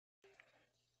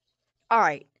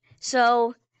Alright,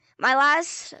 so my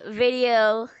last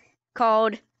video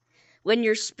called When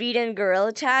You're Speeding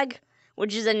Gorilla Tag,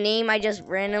 which is a name I just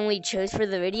randomly chose for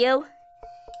the video,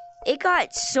 it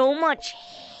got so much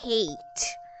hate.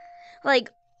 Like,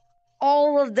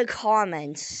 all of the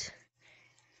comments.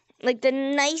 Like, the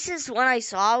nicest one I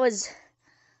saw was,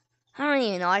 I don't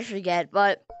even know, I forget,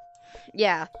 but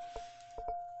yeah.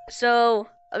 So,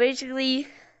 basically,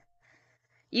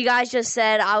 you guys just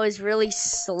said I was really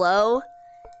slow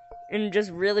and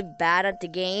just really bad at the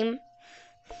game.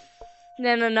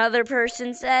 Then another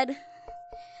person said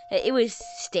that it was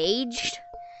staged,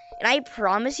 and I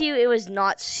promise you it was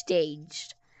not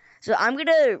staged. So I'm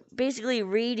gonna basically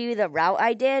redo the route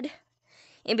I did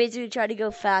and basically try to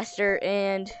go faster,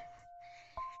 and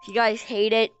if you guys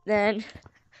hate it, then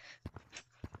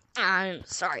I'm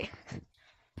sorry.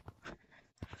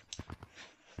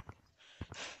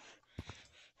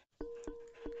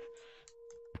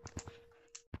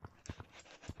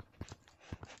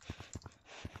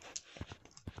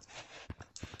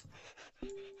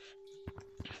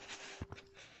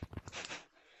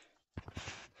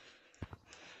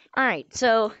 Alright,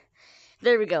 so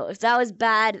there we go. If that was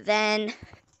bad, then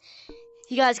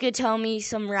you guys could tell me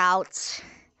some routes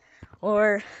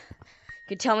or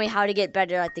could tell me how to get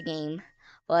better at the game.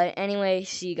 But anyway,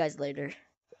 see you guys later.